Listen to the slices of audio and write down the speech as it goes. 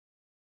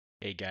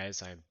Hey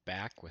guys, I'm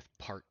back with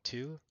part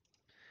 2.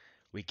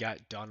 We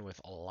got done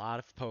with a lot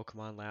of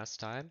Pokemon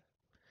last time,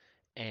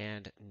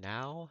 and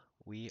now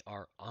we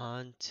are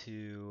on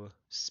to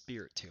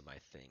Spiritomb, I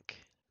think.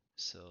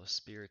 So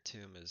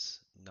Spiritomb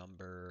is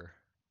number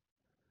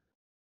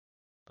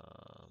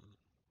um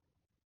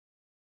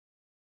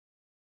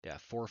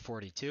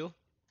 442,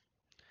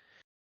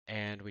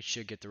 and we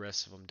should get the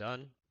rest of them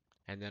done.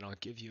 And then I'll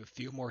give you a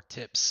few more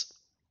tips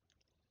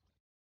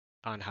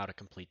on how to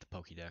complete the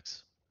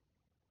Pokedex.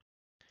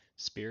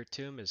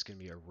 Spiritomb is going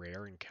to be a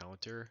rare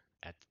encounter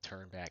at the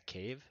Turnback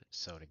Cave,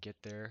 so to get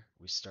there,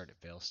 we start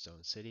at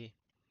Veilstone City.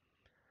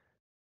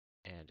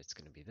 And it's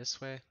going to be this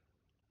way.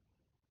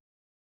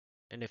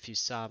 And if you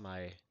saw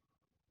my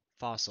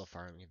fossil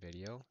farming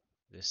video,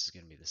 this is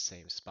going to be the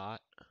same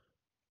spot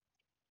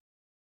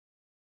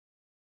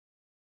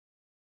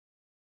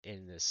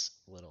in this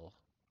little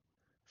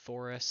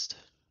forest.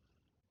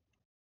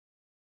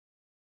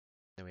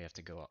 Then we have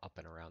to go up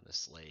and around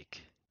this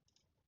lake.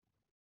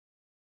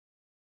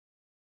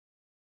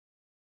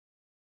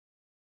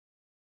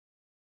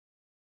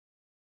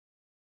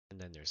 And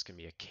then there's going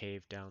to be a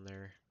cave down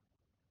there.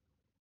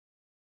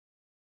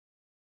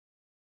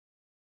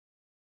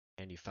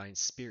 And you find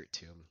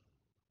Spiritomb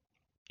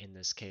in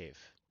this cave.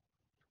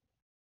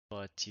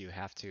 But you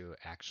have to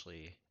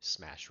actually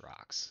smash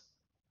rocks.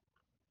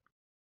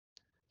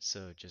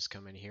 So just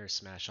come in here,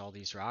 smash all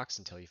these rocks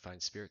until you find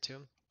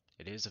Spiritomb.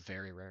 It is a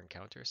very rare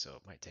encounter, so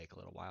it might take a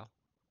little while.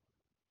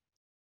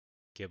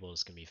 Gibble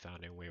is going to be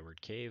found in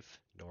Wayward Cave,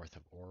 north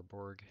of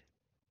Orborg,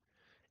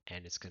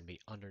 and it's going to be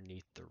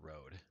underneath the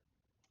road.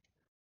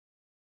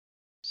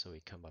 So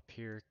we come up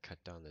here,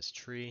 cut down this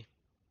tree,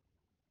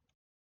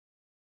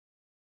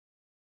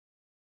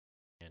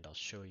 and I'll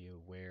show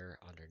you where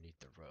underneath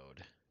the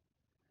road.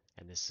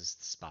 And this is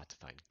the spot to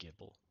find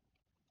Gibble.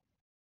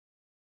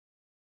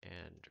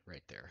 And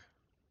right there.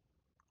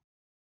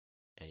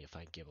 And you'll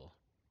find Gibble.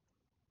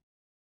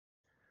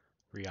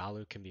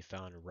 Riolu can be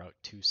found in Route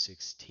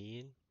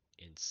 216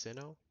 in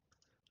Sinnoh.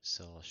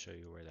 So I'll show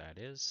you where that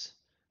is.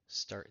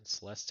 Start in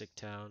Celestic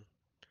Town,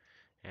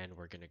 and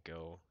we're going to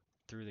go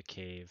through the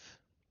cave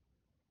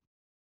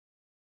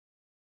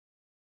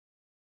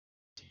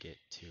to get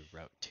to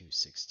Route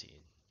 216.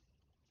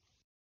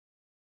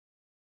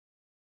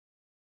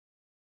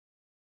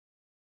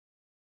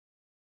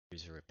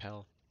 Use a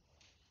repel.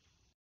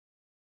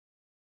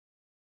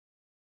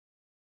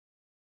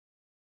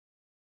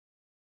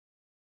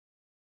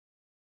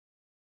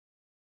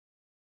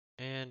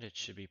 And it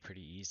should be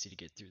pretty easy to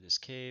get through this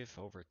cave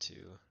over to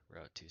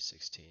Route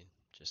 216.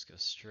 Just go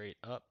straight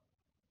up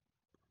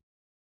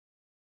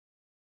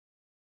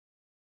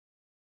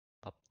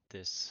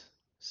this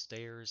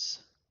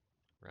stairs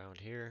around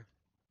here,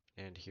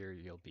 and here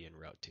you'll be in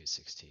Route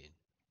 216.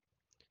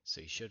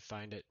 So you should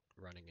find it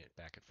running it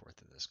back and forth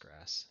in this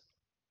grass.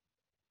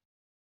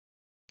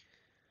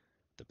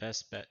 The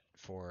best bet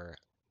for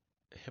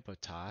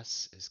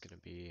Hippotas is going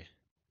to be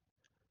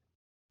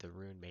the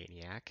Rune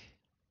Maniac,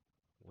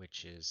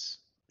 which is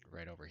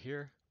right over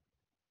here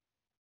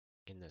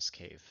in this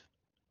cave.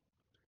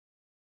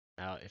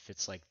 Now, if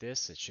it's like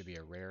this, it should be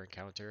a rare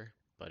encounter,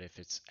 but if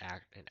it's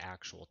an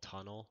actual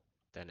tunnel,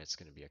 then it's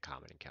going to be a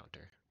common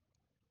encounter.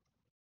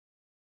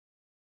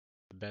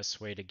 The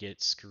best way to get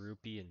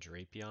Skorupi and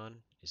Drapion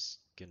is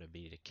going to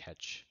be to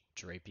catch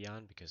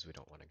Drapion because we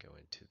don't want to go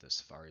into the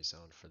Safari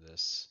Zone for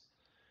this.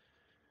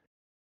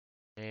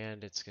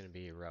 And it's going to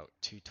be Route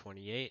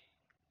 228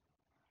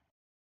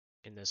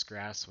 in this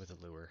grass with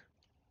a lure.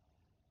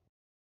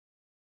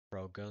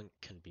 Croagunk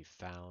can be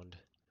found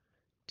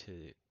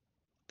to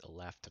the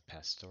left of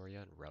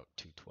Pastoria in Route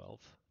 212,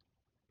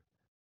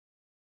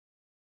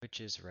 which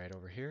is right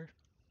over here.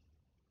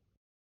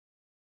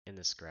 In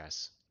this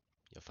grass,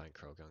 you'll find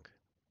Croagunk.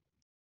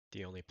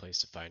 The only place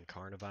to find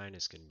Carnivine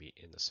is going to be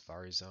in the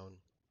Safari Zone,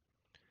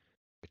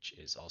 which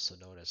is also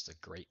known as the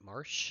Great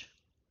Marsh.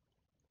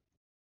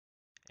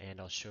 And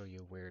I'll show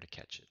you where to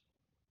catch it.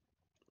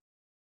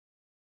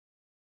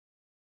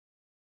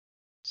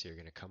 So you're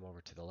going to come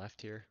over to the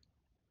left here.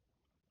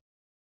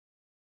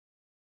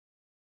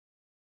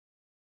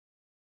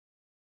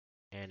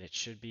 And it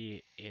should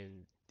be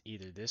in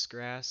either this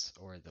grass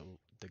or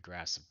the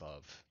grass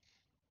above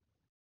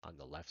on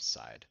the left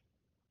side.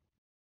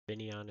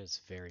 Finneon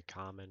is very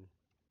common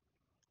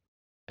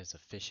as a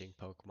fishing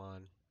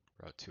Pokemon.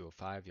 Route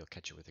 205, you'll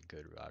catch it with a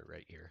good rod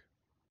right here.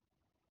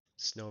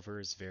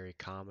 Snover is very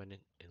common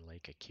in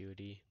Lake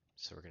Acuity,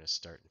 so we're going to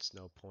start in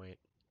Snow Point.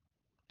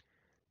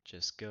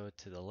 Just go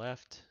to the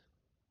left,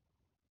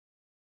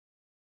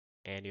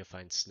 and you'll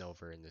find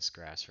Snover in this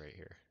grass right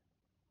here.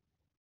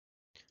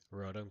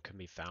 Rotom can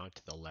be found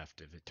to the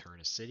left of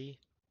Eterna City.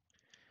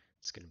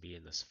 It's going to be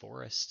in this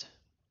forest.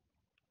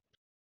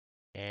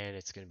 And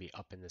it's going to be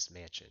up in this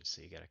mansion,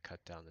 so you got to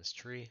cut down this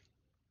tree.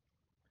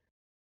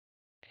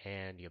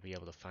 And you'll be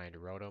able to find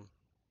Rotom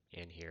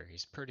in here.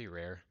 He's pretty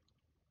rare.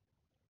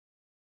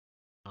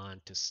 On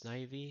to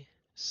Snivy.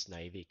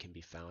 Snivy can be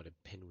found in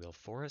Pinwheel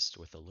Forest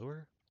with a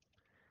lure.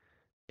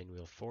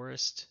 Pinwheel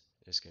Forest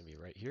is going to be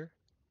right here.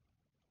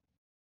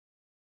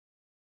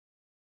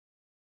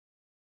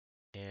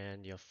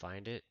 you'll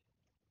find it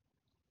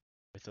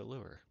with a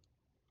lure.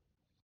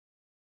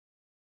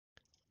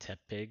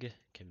 Tepig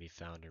can be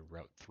found in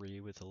Route 3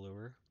 with a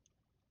lure,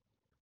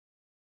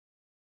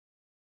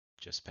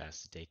 just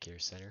past the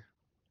daycare center,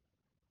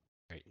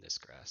 right in this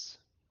grass.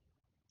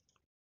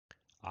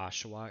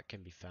 Oshawott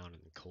can be found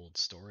in the cold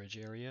storage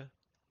area,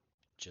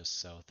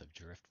 just south of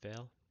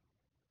Driftvale.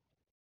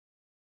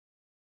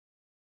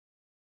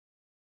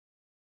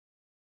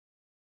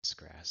 This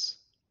grass.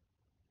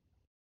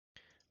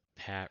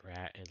 Pat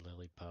Rat and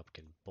Lillipup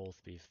can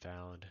both be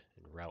found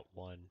in Route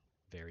 1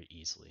 very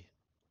easily.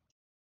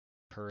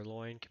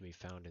 Purloin can be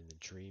found in the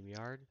Dream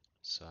Yard,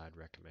 so I'd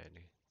recommend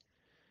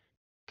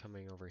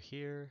coming over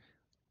here,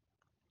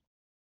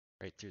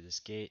 right through this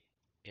gate,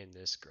 in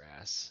this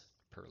grass,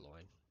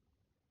 Purloin.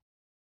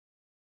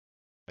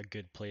 A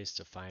good place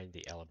to find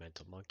the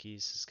elemental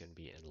monkeys is going to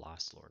be in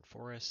Lost Lorn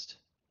Forest,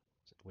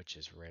 which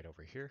is right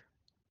over here.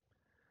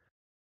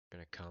 We're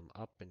going to come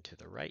up and to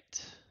the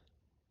right.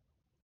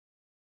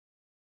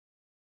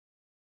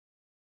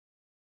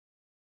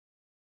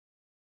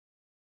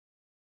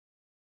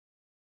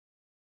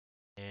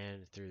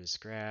 And through this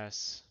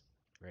grass,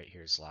 right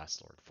here is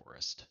Lost Lorn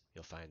Forest.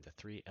 You'll find the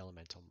 3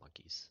 elemental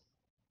monkeys.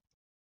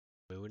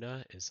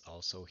 Luna is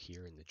also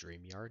here in the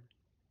Dream Yard.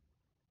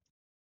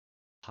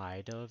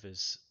 High Dove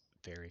is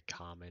very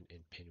common in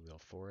Pinwheel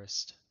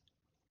Forest.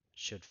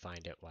 Should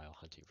find it while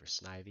hunting for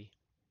Snivy.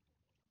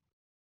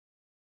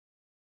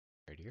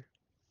 Right here.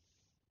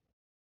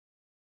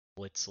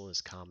 Blitzel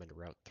is common to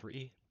Route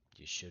 3.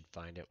 You should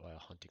find it while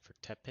hunting for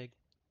Tepig.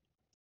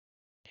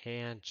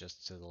 And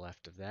just to the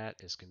left of that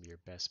is going to be your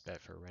best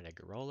bet for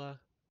Renegarola,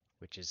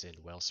 which is in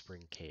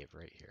Wellspring Cave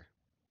right here.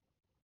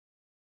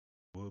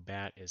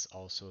 Woobat is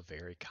also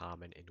very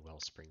common in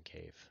Wellspring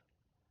Cave.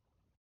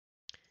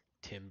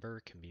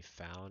 Timber can be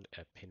found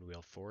at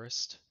Pinwheel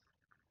Forest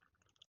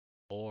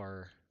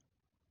or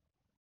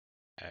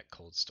at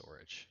Cold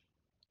Storage.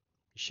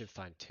 You should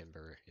find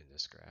timber in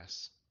this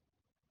grass.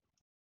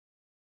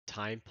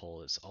 Time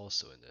Pole is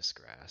also in this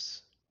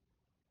grass.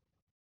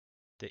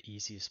 The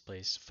easiest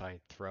place to find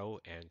Throw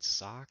and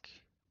Sock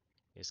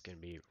is going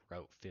to be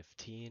Route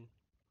 15.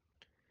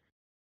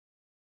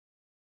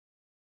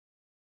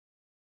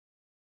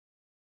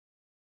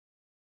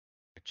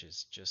 Which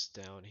is just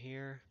down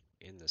here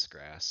in this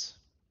grass.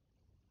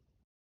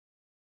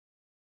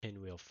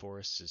 Pinwheel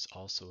Forest is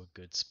also a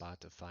good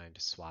spot to find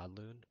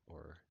Swadloon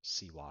or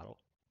Seawaddle.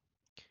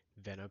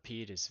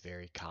 Venipede is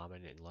very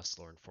common in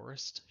Lustlorn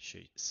Forest,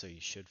 so you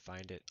should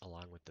find it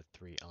along with the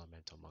 3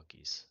 elemental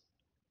monkeys.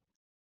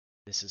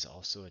 This is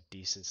also a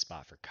decent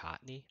spot for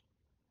Cottony,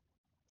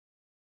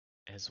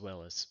 as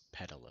well as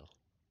Petalil.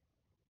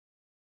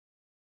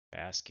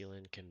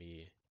 Basculin can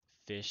be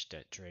fished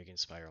at Dragon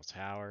Spiral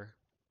Tower,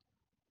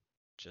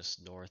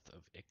 just north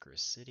of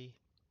Icarus City.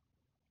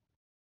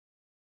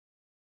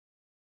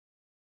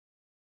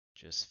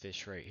 Just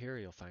fish right here,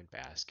 you'll find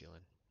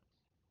Basculin.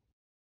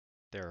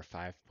 There are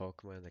 5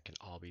 Pokemon that can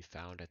all be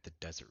found at the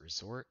Desert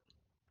Resort.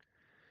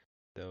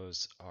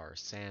 Those are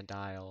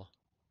Sandile,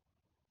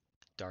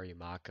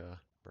 Darumaka,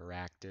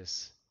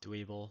 Maractus,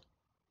 Dweeble,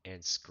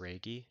 and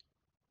Scraggy.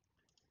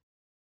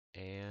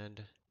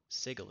 And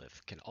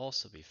Sigilyph can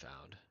also be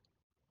found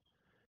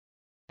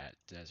at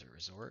Desert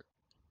Resort.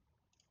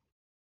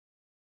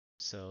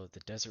 So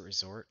the Desert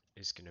Resort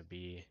is going to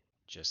be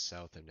just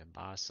south of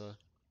Nimbasa.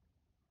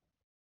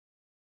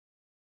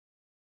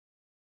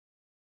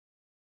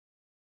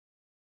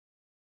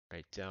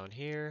 Right down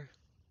here.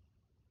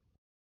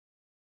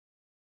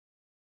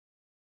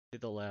 To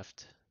the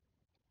left.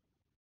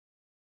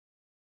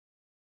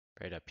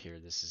 Right up here,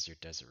 this is your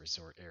Desert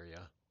Resort area.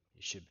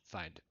 You should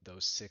find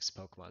those 6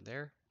 Pokemon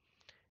there.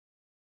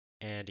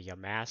 And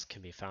Yamask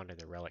can be found in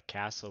the Relic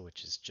Castle,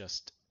 which is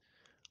just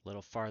a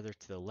little farther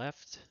to the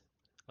left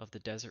of the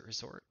Desert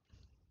Resort.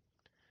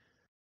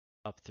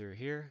 Up through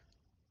here.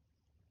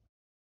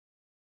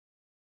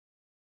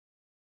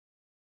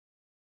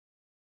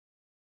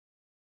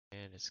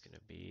 And it's going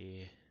to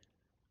be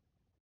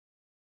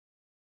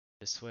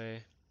this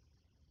way.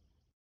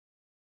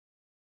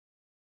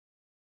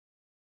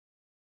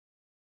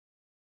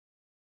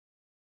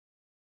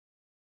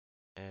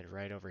 And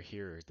right over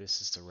here,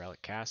 this is the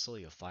Relic Castle.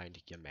 You'll find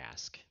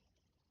Yamask.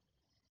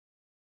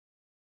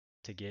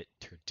 To get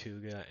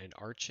Tortuga and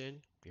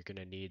Archon, you're going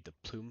to need the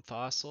Plume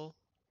Fossil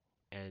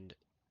and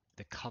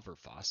the Cover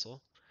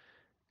Fossil.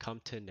 Come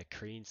to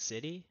Nakreen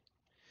City,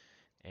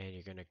 and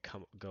you're going to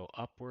go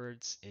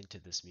upwards into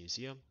this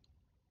museum.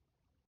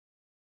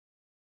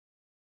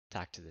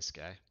 Talk to this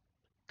guy.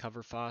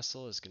 Cover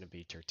Fossil is going to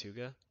be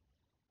Tortuga.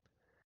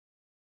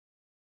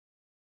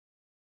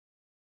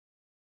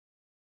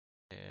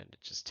 And it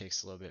just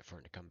takes a little bit for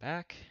him to come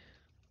back.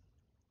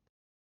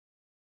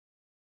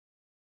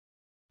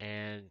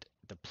 And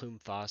the Plume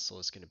Fossil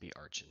is going to be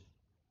Archon.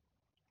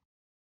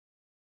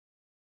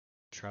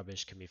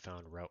 Trubbish can be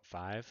found Route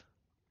 5,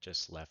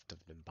 just left of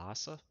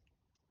Nimbasa.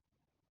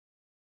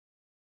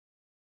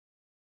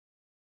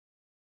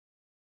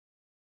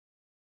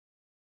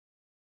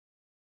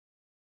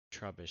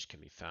 Trubbish can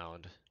be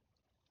found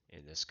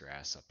in this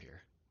grass up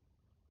here.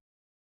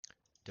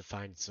 To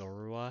find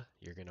Zorua,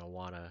 you're going to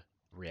want a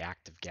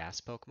reactive gas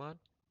Pokemon.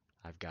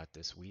 I've got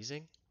this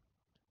Weezing,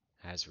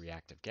 has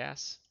reactive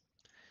gas.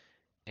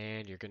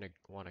 And you're going to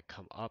want to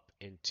come up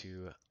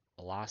into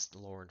Lost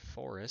Lorn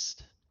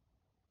Forest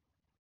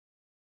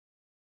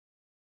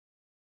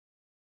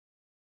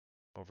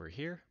over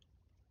here.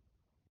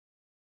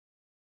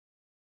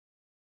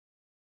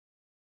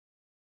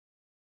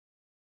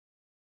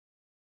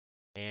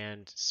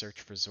 And search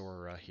for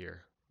Zorua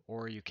here.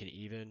 Or you can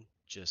even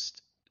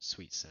just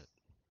Sweet Scent.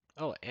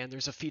 Oh, and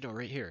there's a Pheno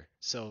right here.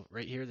 So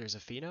right here there's a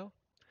Pheno.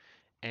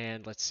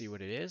 And let's see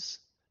what it is.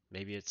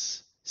 Maybe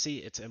it's... See,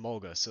 it's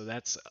Emolga. So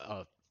that's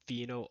a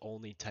Pheno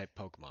only type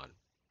Pokemon.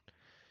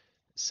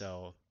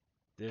 So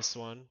this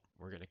one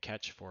we're going to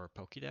catch for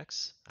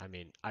Pokedex. I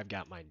mean, I've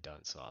got mine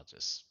done, so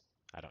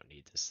I don't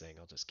need this thing.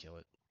 I'll just kill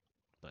it.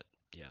 But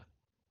yeah.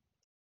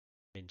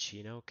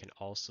 Minchino can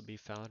also be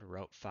found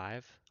Route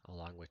 5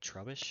 along with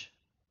Trubbish.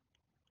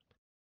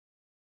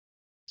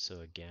 So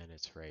again,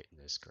 it's right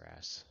in this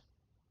grass.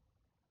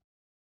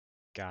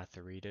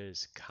 Gothorita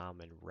is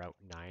common Route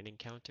 9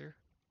 encounter.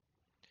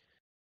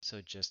 So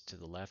just to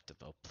the left of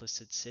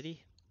Oplicid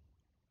City.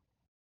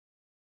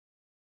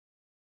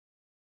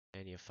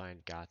 And you'll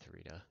find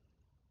Gothorita.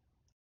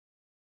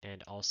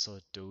 And also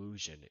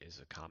Delusion is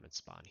a common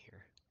spawn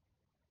here.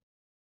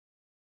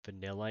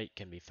 Vanillite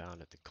can be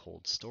found at the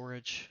cold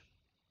storage.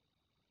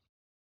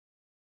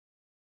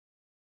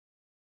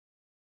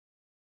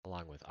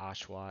 Along with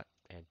Oshawott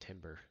and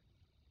Timber.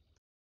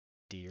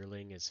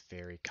 Deerling is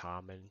very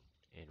common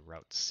in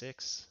Route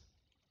 6.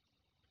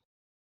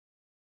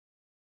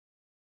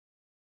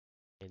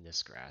 In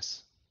this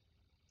grass.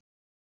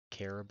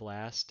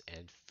 Carablast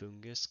and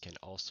Fungus can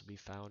also be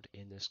found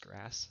in this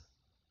grass.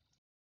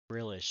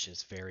 Brillish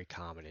is very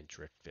common in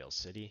Driftvale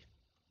City,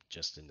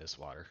 just in this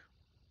water.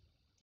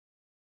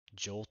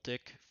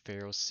 Joltik,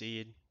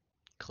 Ferroseed,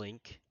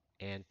 Clink,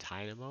 and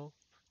Tynamo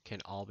can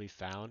all be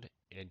found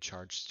in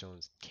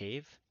Chargestone's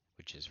Cave,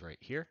 which is right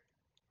here.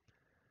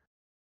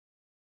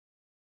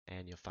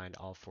 And you'll find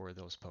all 4 of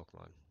those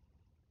Pokemon.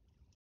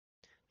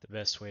 The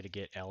best way to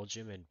get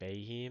Elgyem and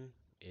Bayheem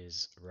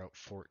is Route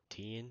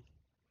 14.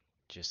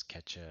 Just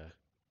catch a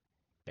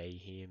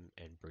Bayheem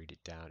and breed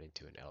it down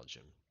into an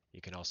Elgyem.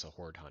 You can also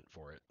horde hunt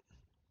for it.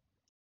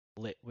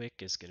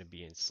 Litwick is going to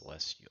be in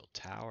Celestial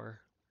Tower,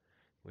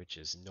 which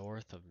is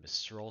north of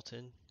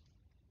Mistralton.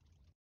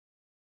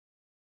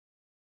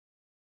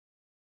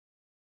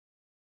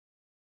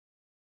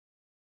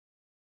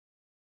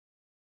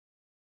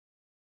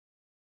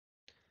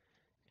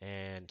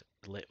 And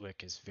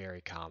Litwick is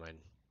very common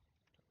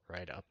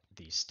right up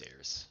these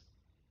stairs.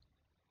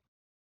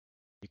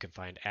 You can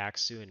find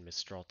Axew in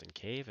Mistralton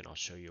Cave, and I'll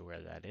show you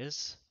where that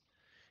is.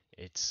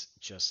 It's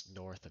just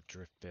north of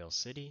Driftvale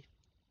City.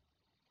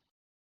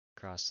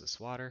 Across this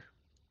water.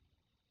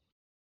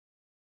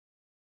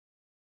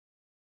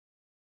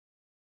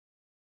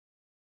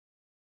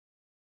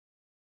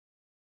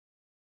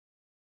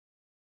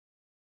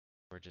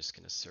 We're just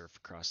going to surf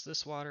across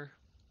this water.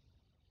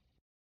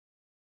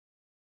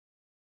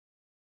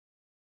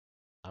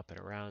 Up and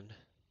around.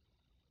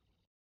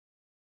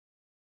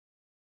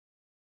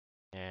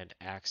 And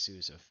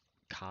Axew's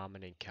a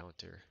common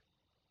encounter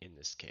in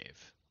this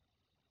cave.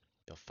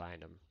 You'll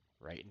find them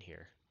right in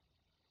here.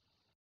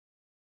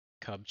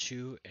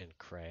 Cubchoo and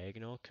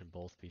Craignal can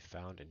both be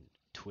found in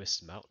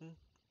Twist Mountain,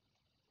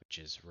 which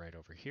is right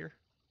over here.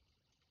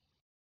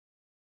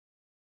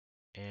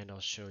 And I'll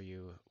show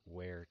you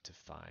where to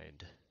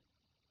find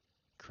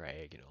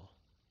Craignal.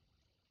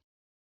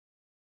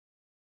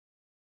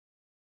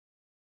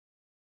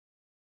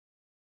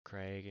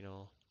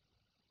 Craignal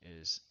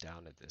is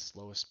down at this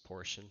lowest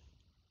portion.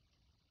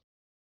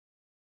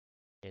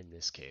 In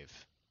this cave,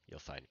 you'll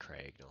find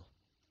Craignal.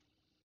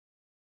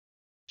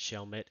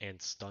 Shelmet and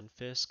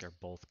Stunfisk are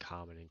both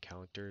common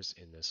encounters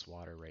in this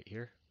water right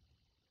here.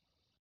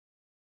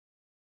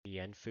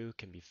 Bienfu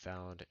can be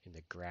found in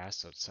the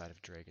grass outside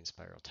of Dragon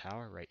Spiral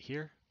Tower right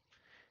here.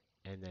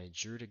 And then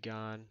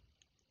Drudagon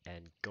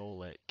and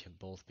Golett can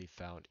both be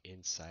found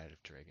inside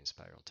of Dragon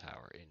Spiral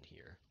Tower in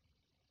here.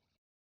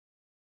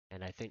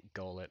 And I think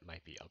Golett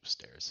might be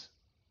upstairs.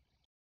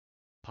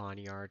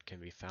 Pawniard can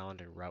be found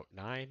in Route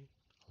 9,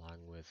 along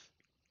with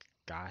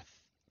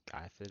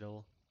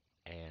Gothidal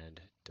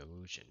and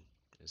Delusion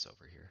is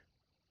over here.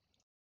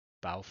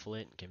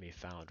 Bowflint can be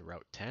found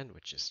Route 10,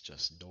 which is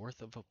just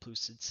north of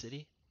Oplucid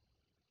City.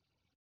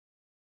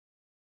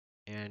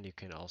 And you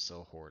can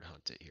also horde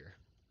hunt it here.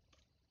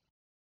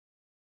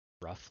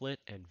 Rufflet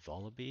and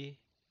Vullaby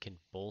can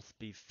both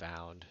be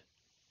found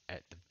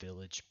at the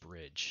village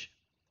bridge,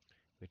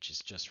 which is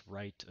just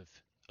right of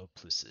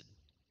Oplucid.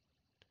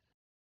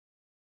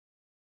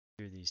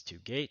 Through these 2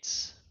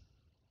 gates,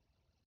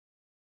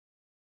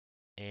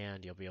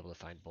 and you'll be able to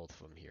find both of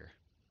them here.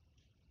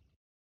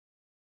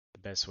 The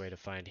best way to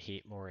find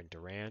Heatmore and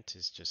Durant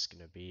is just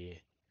going to be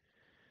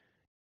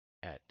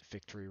at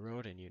Victory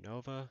Road in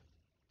Unova.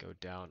 Go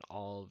down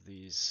all of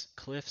these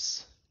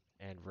cliffs,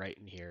 and right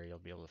in here you'll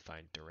be able to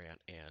find Durant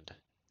and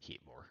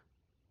Heatmore.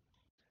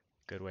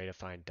 Good way to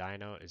find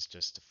Dino is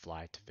just to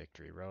fly to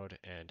Victory Road,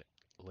 and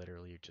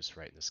literally just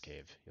right in this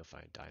cave, you'll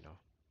find Dino.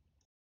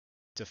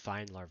 To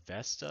find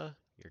Larvesta,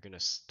 you're going to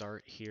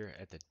start here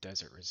at the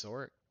Desert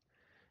Resort,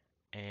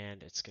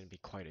 and it's going to be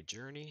quite a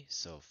journey,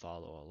 so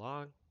follow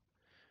along.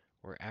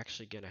 We're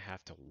actually going to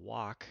have to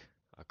walk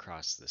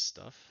across this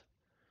stuff.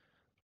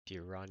 If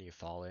you run, you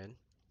fall in.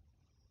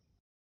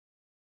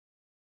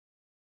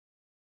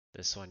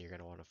 This one, you're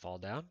going to want to fall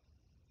down.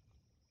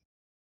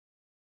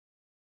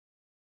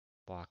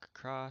 Walk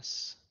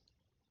across.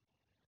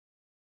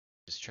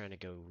 Just trying to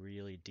go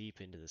really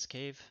deep into this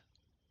cave.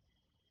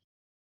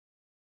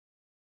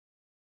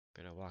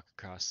 Gonna walk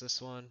across this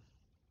one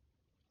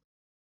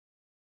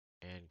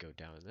and go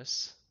down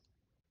this.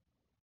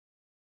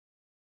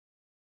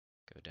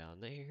 Go down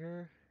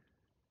there.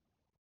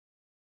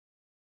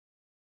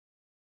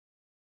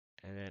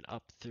 And then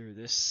up through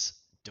this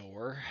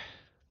door.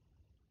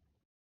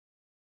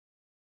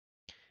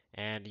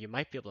 And you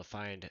might be able to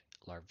find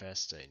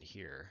Larvesta in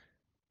here.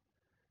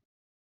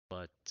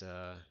 But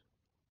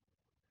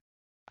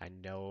I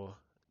know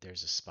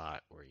there's a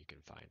spot where you can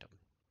find them.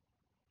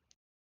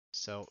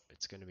 So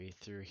it's going to be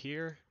through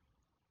here.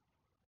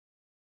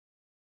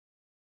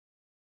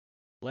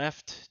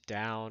 Left,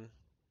 down,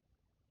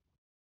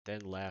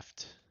 then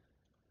left,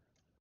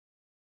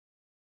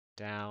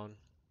 down,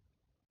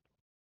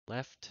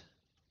 left,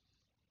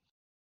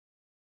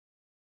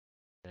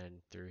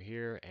 then through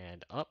here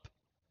and up.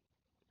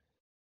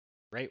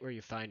 Right where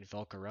you find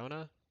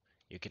Volcarona,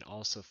 you can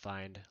also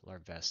find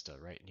Larvesta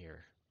right in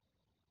here.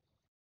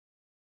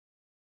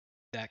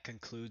 That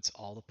concludes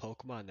all the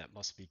Pokemon that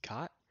must be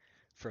caught.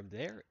 From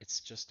there, it's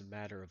just a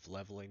matter of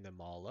leveling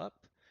them all up,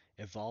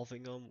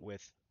 evolving them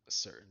with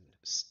certain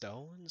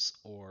stones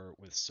or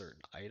with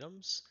certain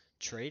items,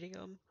 trading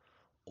them,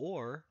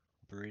 or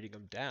breeding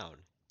them down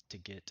to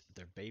get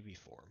their baby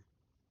form.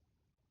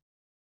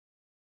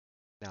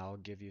 Now I'll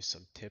give you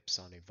some tips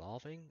on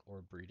evolving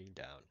or breeding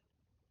down.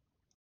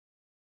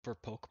 For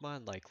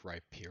Pokemon like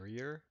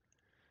Rhyperior,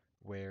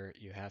 where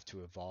you have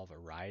to evolve a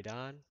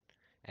Rhydon,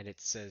 and it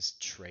says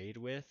trade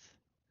with,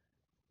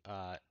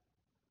 uh,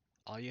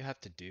 all you have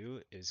to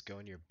do is go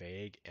in your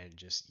bag and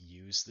just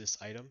use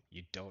this item.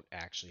 You don't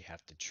actually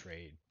have to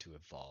trade to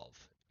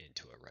evolve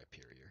into a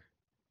Rhyperior.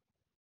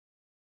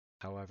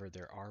 However,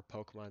 there are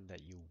Pokemon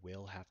that you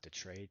will have to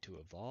trade to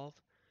evolve,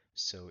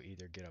 so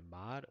either get a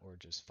mod or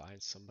just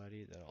find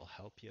somebody that'll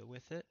help you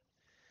with it.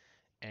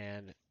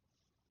 And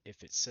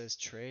if it says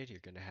trade, you're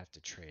going to have to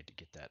trade to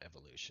get that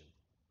evolution.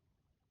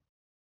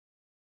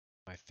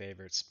 My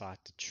favorite spot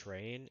to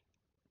train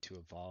to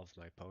evolve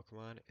my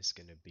Pokemon is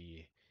going to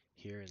be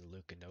here in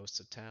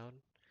Lucanosa Town.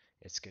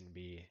 It's going to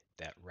be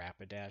that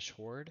Rapidash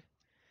Horde.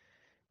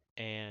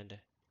 And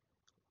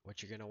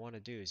what you're going to want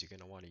to do is you're going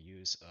to want to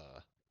use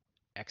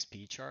a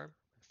XP charm.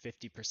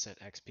 50%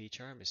 XP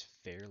charm is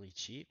fairly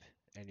cheap.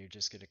 And you're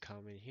just going to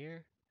come in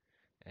here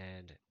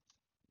and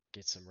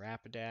get some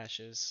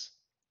Rapidashes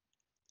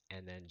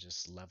and then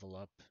just level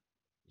up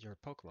your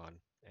Pokemon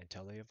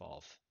until they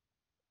evolve.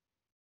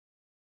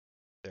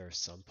 There are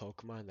some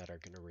Pokemon that are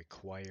going to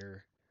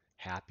require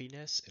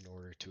happiness in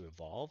order to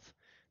evolve.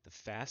 The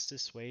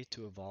fastest way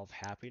to evolve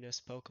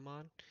happiness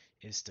Pokemon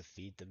is to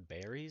feed them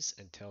berries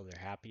until they're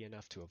happy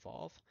enough to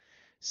evolve.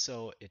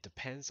 So it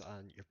depends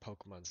on your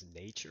Pokemon's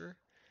nature,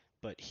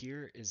 but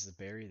here is the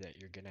berry that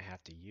you're going to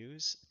have to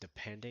use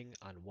depending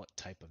on what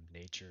type of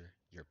nature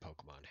your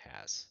Pokemon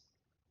has.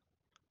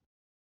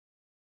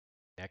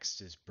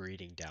 Next is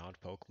breeding down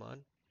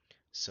Pokemon.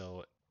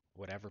 So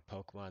whatever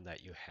Pokemon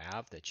that you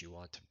have that you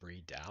want to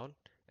breed down,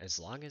 as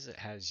long as it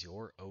has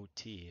your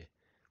OT,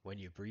 when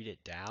you breed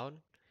it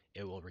down,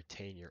 it will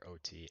retain your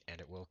OT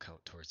and it will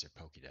count towards your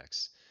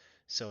Pokedex.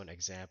 So an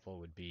example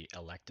would be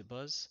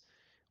Electabuzz.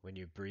 When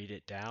you breed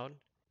it down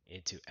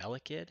into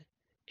Elekid,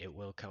 it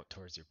will count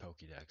towards your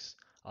Pokedex.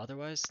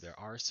 Otherwise, there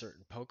are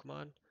certain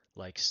Pokemon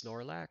like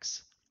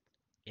Snorlax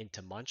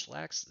into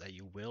Munchlax that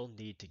you will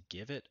need to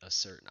give it a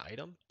certain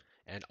item,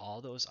 and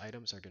all those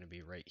items are going to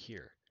be right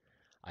here.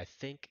 I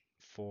think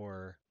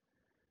for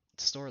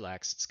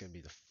Snorlax, it's going to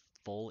be the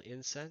full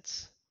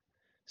incense.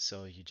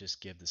 So you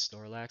just give the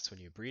Snorlax when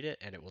you breed it,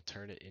 and it will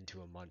turn it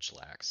into a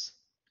Munchlax.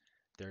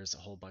 There's a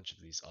whole bunch of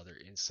these other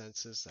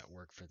incenses that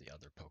work for the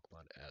other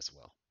Pokemon as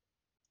well.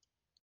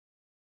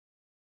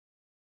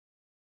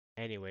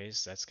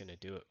 Anyways, that's going to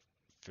do it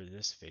for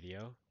this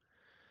video.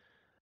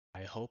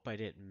 I hope I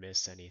didn't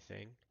miss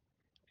anything.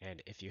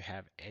 And if you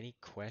have any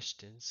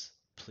questions,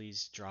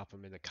 please drop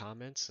them in the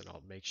comments and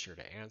I'll make sure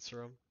to answer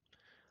them.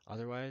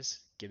 Otherwise,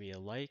 give me a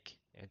like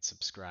and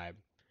subscribe,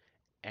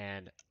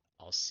 and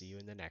I'll see you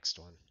in the next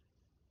one.